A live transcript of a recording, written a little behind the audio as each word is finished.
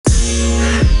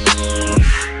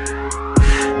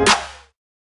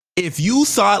If you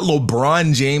thought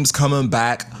LeBron James coming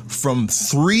back from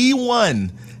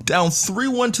 3-1, down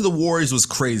 3-1 to the Warriors was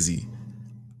crazy,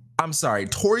 I'm sorry.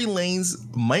 Tory Lanez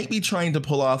might be trying to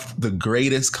pull off the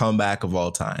greatest comeback of all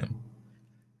time.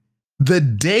 The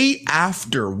day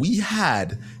after we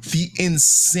had the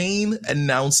insane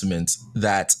announcement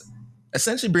that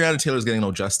essentially Breonna Taylor is getting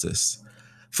no justice,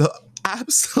 the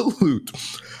absolute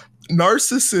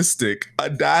narcissistic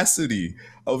audacity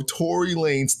of Tory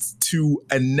Lanez to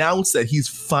announce that he's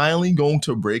finally going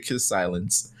to break his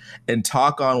silence and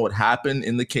talk on what happened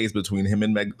in the case between him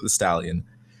and Meg Thee Stallion.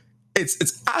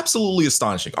 It's absolutely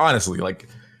astonishing, honestly. Like,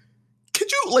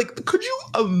 could you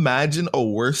imagine a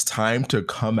worse time to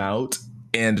come out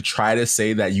and try to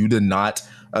say that you did not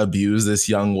abuse this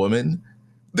young woman?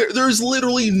 There's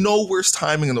literally no worse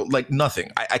timing, like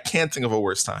nothing. I can't think of a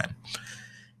worse time.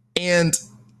 And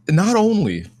not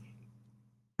only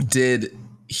did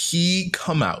he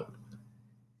come out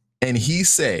and he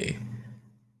say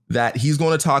that he's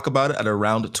going to talk about it at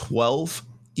around 12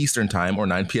 Eastern time or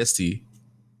 9 PST,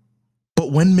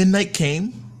 but when midnight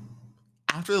came,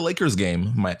 after the Lakers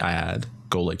game, might I add,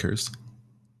 go Lakers,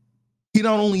 he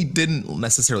not only didn't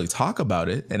necessarily talk about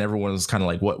it, and everyone was kind of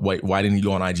like, why didn't he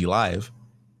go on IG Live?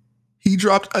 He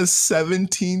dropped a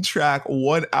 17-track,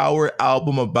 1-hour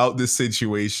album about this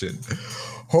situation.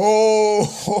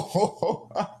 Oh,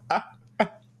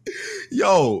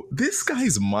 yo, this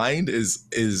guy's mind is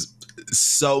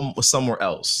somewhere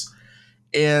else.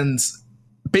 And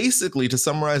basically, to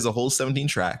summarize the whole 17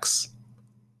 tracks,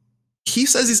 he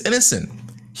says he's innocent.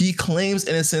 He claims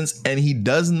innocence, and he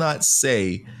does not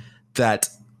say that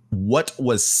what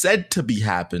was said to be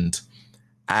happened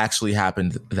actually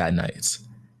happened that night.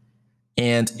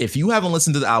 And if you haven't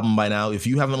listened to the album by now, if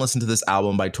you haven't listened to this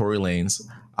album by Tory Lanez,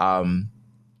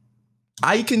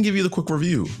 I can give you the quick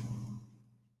review.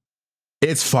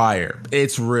 It's fire.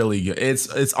 It's really good.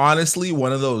 It's honestly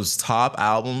one of those top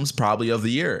albums probably of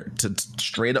the year, to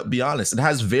straight up be honest. It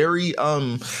has very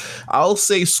I'll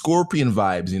say Scorpion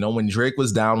vibes, you know, when Drake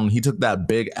was down, when he took that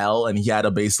big L and he had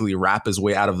to basically rap his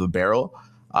way out of the barrel.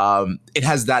 It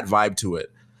has that vibe to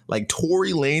it. Like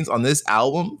Tory Lanez on this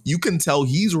album, you can tell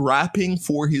he's rapping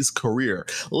for his career.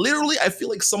 Literally, I feel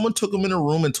like someone took him in a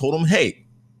room and told him, hey,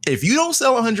 if you don't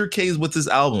sell 100Ks with this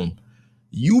album,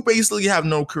 you basically have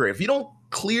no career. If you don't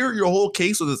clear your whole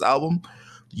case with this album,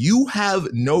 you have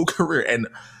no career. And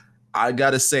I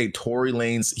gotta say, Tory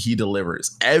Lanez, he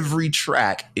delivers. Every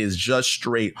track is just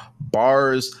straight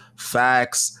bars,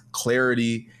 facts,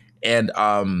 clarity, and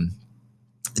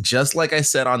just like I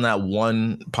said on that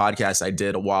one podcast I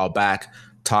did a while back,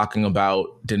 talking about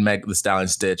did Meg Thee Stallion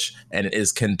stitch and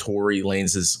can Tory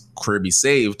Lanez's career be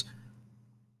saved?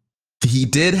 He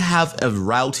did have a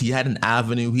route, he had an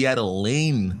avenue, he had a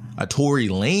lane, a Tory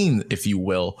lane, if you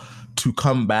will, to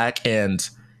come back, and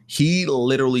he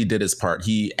literally did his part.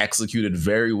 He executed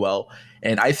very well,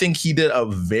 and I think he did a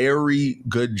very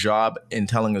good job in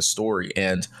telling a story.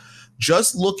 And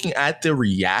just looking at the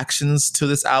reactions to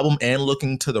this album and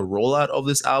looking to the rollout of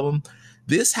this album,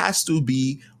 this has to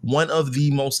be one of the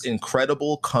most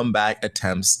incredible comeback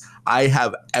attempts I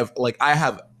have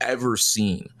ever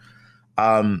seen.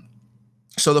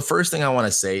 So the first thing I want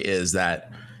to say is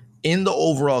that in the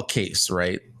overall case,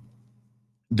 right,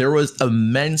 there was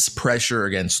immense pressure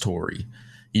against Tory.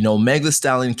 You know, Meg Thee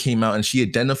Stallion came out and she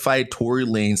identified Tory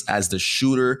Lanez as the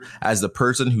shooter, as the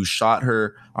person who shot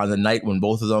her on the night when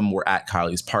both of them were at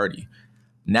Kylie's party.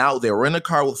 Now, they were in a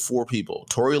car with 4 people.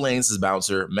 Tory Lanez, his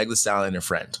bouncer, Meg Thee Stallion, and a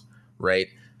friend, right?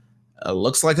 It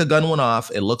looks like a gun went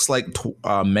off. It looks like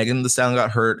Megan Thee Stallion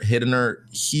got hurt, hit in her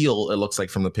heel, it looks like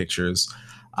from the pictures.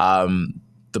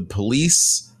 The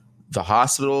police, the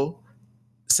hospital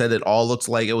said it all looked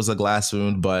like it was a glass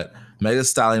wound, but Meg Thee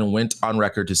Stallion went on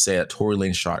record to say that Tory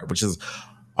Lanez shot her, which is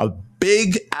a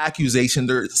big accusation.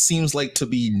 There seems like to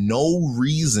be no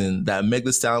reason that Meg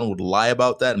Thee Stallion would lie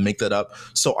about that and make that up.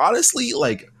 So honestly,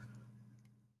 like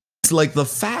the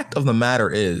fact of the matter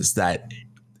is that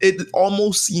it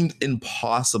almost seemed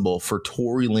impossible for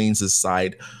Tory Lanez's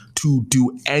side to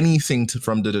do anything to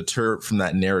deter from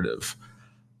that narrative.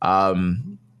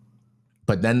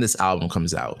 But then this album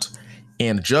comes out,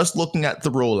 and just looking at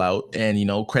the rollout, and, you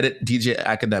know, credit DJ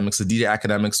Academics. The DJ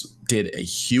Academics did a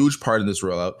huge part of this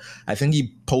rollout. I think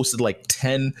he posted like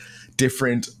 10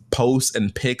 different posts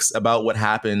and pics about what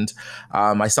happened.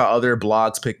 I saw other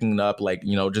blogs picking it up, like,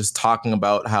 you know, just talking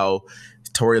about how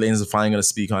Tory Lanez is finally going to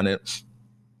speak on it.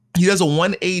 He does a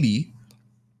 180,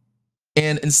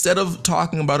 and instead of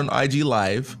talking about an IG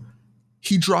Live,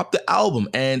 he dropped the album,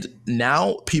 and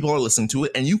now people are listening to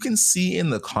it, and you can see in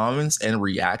the comments and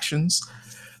reactions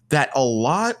that a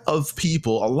lot of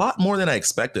people, a lot more than I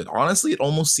expected. Honestly, it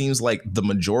almost seems like the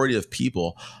majority of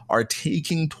people are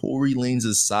taking Tory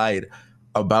Lanez side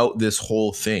about this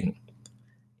whole thing.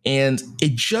 And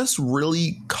it just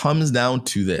really comes down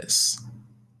to this.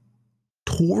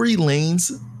 Tory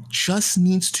Lanez just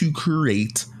needs to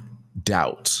create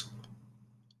doubt.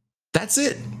 That's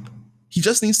it. He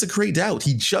just needs to create doubt.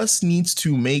 He just needs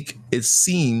to make it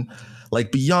seem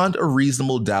like beyond a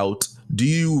reasonable doubt, do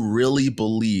you really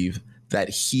believe that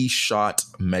he shot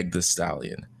Meg Thee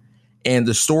Stallion? And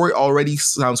the story already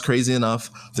sounds crazy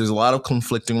enough. There's a lot of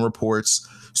conflicting reports.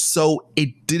 So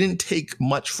it didn't take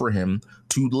much for him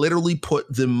to literally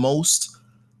put the most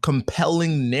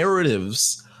compelling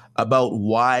narratives about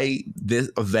why this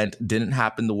event didn't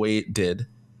happen the way it did.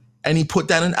 And he put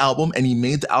that in an album and he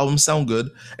made the album sound good.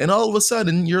 And all of a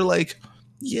sudden you're like,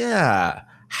 yeah,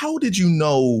 how did you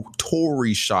know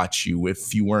Tory shot you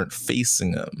if you weren't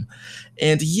facing him?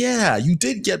 And yeah, you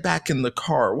did get back in the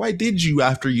car. Why did you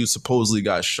after you supposedly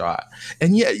got shot?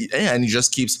 And yeah, and he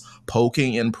just keeps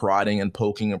poking and prodding and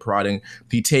poking and prodding.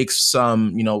 He takes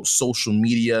some, social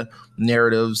media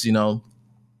narratives,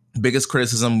 biggest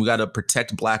criticism, we got to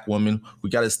protect Black women. We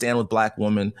got to stand with Black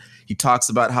women. He talks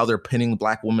about how they're pinning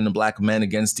Black women and Black men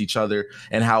against each other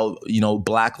and how,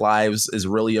 Black lives is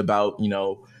really about,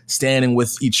 standing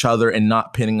with each other and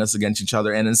not pinning us against each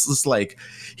other. And it's just like,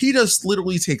 he just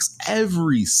literally takes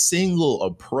every single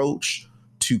approach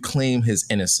to claim his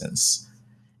innocence.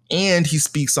 And he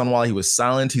speaks on while he was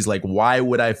silent. He's like, why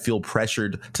would I feel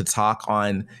pressured to talk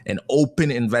on an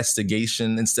open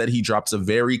investigation? Instead, he drops a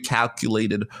very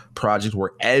calculated project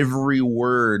where every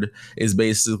word is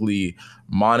basically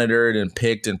monitored and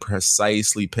picked and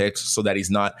precisely picked so that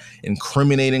he's not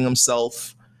incriminating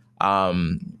himself.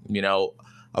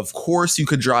 Of course, you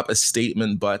could drop a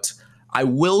statement, but I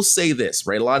will say this,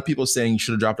 right? A lot of people saying you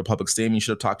should have dropped a public statement. You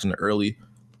should have talked in it early.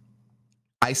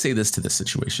 I say this to this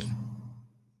situation.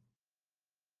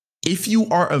 If you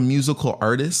are a musical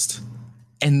artist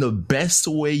and the best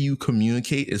way you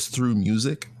communicate is through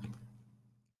music,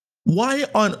 why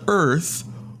on earth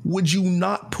would you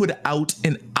not put out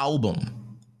an album?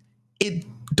 It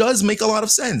does make a lot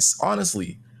of sense,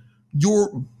 honestly.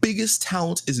 Your biggest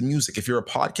talent is music. If you're a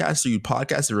podcaster, you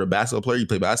podcast. If you're a basketball player, you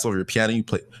play basketball. If you're a piano, you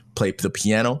play the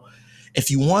piano. If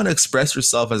you want to express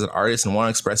yourself as an artist and want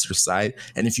to express your side,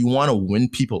 and if you want to win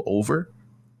people over,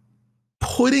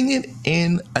 putting it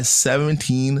in a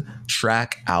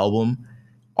 17-track album,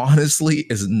 honestly,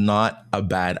 is not a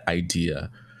bad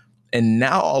idea. And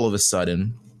now all of a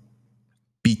sudden,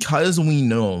 because we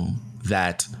know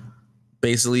that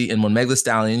basically, and when Meg Thee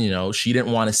Stallion, she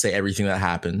didn't want to say everything that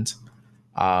happened.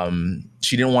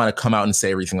 She didn't want to come out and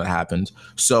say everything that happened.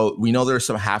 So we know there's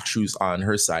some half-truths on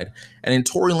her side. And in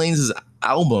Tory Lanez's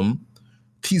album,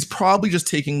 he's probably just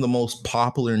taking the most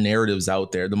popular narratives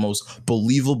out there, the most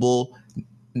believable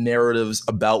narratives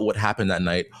about what happened that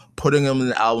night, putting them in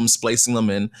the album, splicing them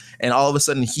in, and all of a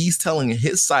sudden he's telling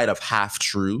his side of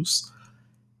half-truths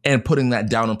and putting that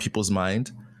down on people's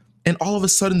mind. And all of a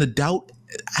sudden the doubt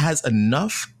has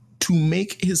enough to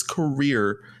make his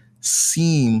career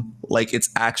seem like it's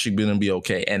actually going to be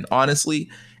okay. And honestly,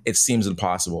 it seems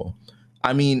impossible.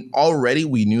 I mean, already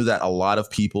we knew that a lot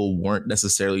of people weren't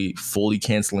necessarily fully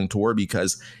canceling Tory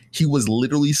because he was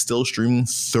literally still streaming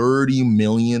 30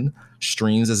 million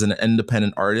streams as an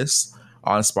independent artist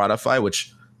on Spotify,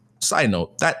 which, side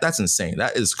note, that's insane.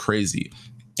 That is crazy.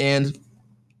 And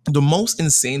the most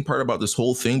insane part about this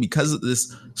whole thing, because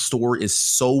this story is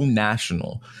so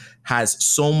national, has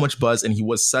so much buzz, and he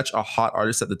was such a hot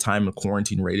artist at the time of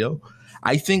quarantine radio,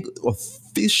 I think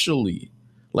officially,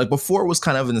 like before it was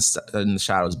kind of in the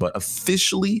shadows, but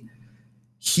officially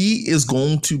he is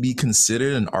going to be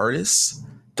considered an artist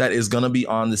that is going to be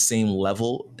on the same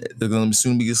level. They're going to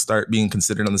soon start being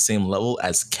considered on the same level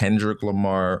as Kendrick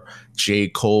Lamar, J.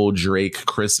 Cole, Drake,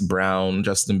 Chris Brown,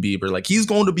 Justin Bieber. Like, he's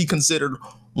going to be considered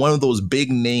one of those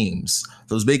big names,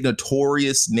 those big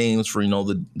notorious names for,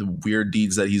 the weird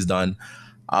deeds that he's done,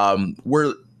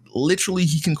 where literally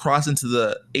he can cross into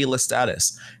the A-list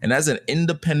status. And as an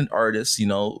independent artist,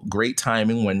 great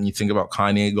timing when you think about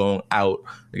Kanye going out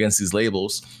against these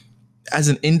labels. As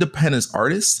an independent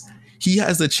artist, he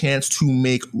has the chance to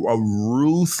make a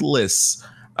ruthless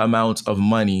amount of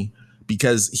money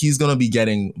because he's going to be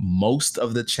getting most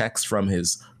of the checks from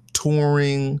his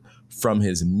touring, from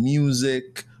his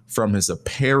music, from his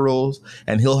apparel,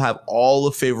 and he'll have all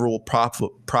the favorable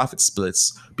profit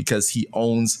splits because he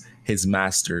owns his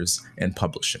masters and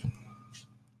publishing.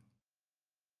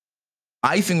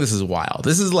 I think this is wild.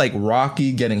 This is like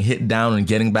Rocky getting hit down and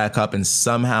getting back up and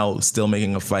somehow still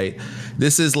making a fight.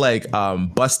 This is like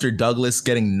Buster Douglas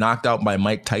getting knocked out by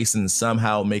Mike Tyson and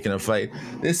somehow making a fight.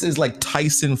 This is like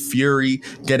Tyson Fury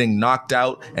getting knocked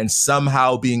out and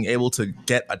somehow being able to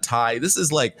get a tie. This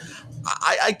is like,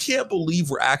 I can't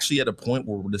believe we're actually at a point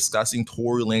where we're discussing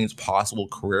Tory Lanez's possible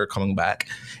career coming back.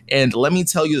 And let me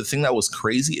tell you, the thing that was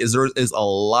crazy is there is a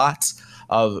lot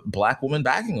of Black women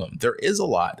backing him. There is a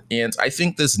lot. And I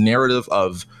think this narrative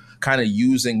of kind of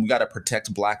using, we got to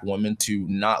protect Black women to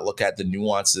not look at the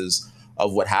nuances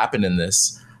of what happened in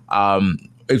this.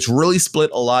 It's really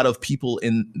split a lot of people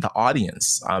in the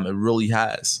audience. It really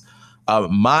has.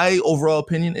 My overall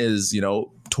opinion is,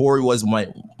 Tory was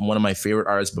one of my favorite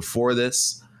artists before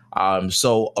this.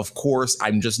 So of course,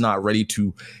 I'm just not ready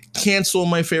to cancel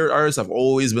my favorite artists. I've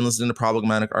always been listening to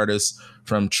problematic artists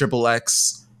from Triple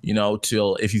X,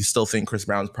 till if you still think Chris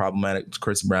Brown's problematic,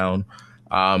 Chris Brown.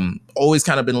 Always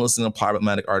kind of been listening to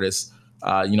problematic artists.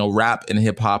 Rap and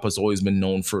hip hop has always been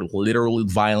known for literal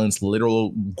violence,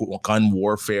 literal gun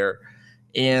warfare.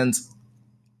 And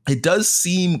it does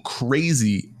seem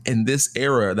crazy in this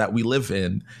era that we live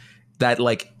in that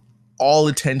like all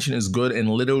attention is good and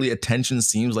literally attention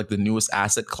seems like the newest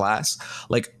asset class.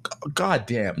 Like, God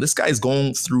damn, this guy's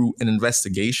going through an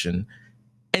investigation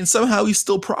and somehow he's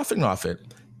still profiting off it.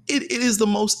 It is the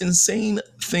most insane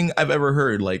thing I've ever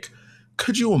heard. Like,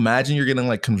 could you imagine you're getting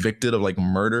like convicted of like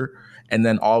murder and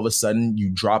then all of a sudden you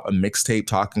drop a mixtape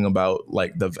talking about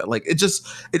like it just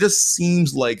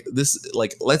seems like this,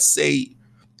 like, let's say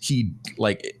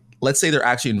they're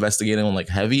actually investigating on like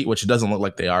Heavy, which it doesn't look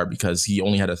like they are because he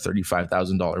only had a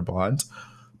 $35,000 bond.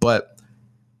 But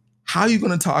how are you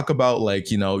going to talk about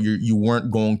like, you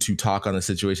weren't going to talk on the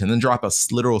situation and then drop a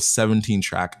literal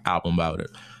 17-track album about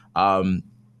it?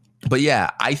 But yeah,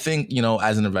 I think,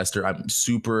 as an investor, I'm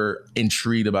super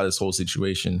intrigued about this whole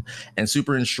situation and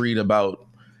super intrigued about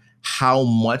how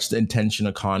much the attention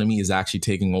economy is actually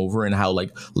taking over and how like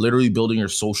literally building your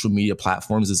social media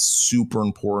platforms is super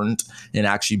important in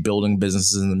actually building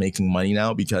businesses and making money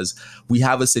now, because we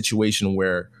have a situation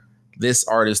where this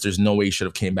artist, there's no way he should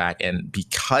have came back. And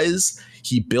because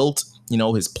he built,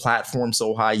 his platform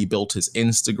so high, he built his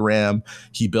Instagram,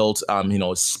 he built, his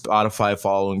Spotify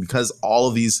following, because all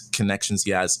of these connections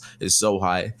he has is so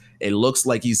high, it looks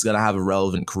like he's going to have a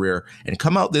relevant career and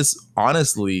come out this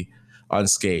honestly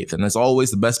unscathed. And as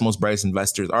always, the best, most brightest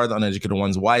investors are the uneducated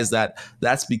ones. Why is that?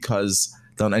 That's because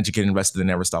the uneducated investor, they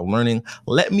never stop learning.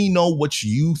 Let me know what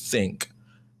you think.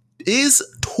 Is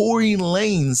Tory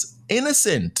Lanez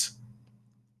innocent?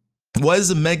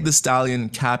 Was Meg Thee Stallion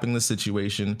capping the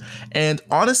situation? And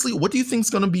honestly, what do you think is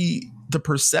going to be the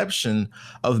perception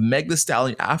of Meg Thee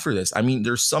Stallion after this? I mean,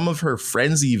 there's some of her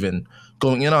friends even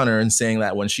going in on her and saying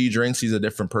that when she drinks, she's a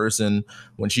different person.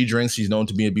 When she drinks, she's known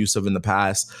to be abusive in the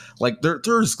past. Like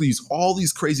there's all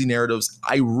these crazy narratives.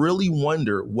 I really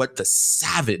wonder what the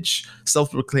savage,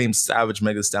 self-proclaimed savage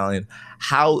Meg Thee Stallion,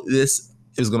 how this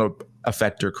is going to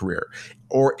affect her career.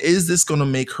 Or is this going to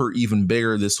make her even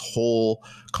bigger, this whole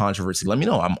controversy? Let me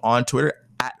know. I'm on Twitter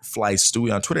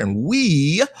 @FlyStewie on Twitter, and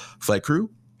we, Flight Crew,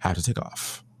 have to take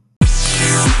off.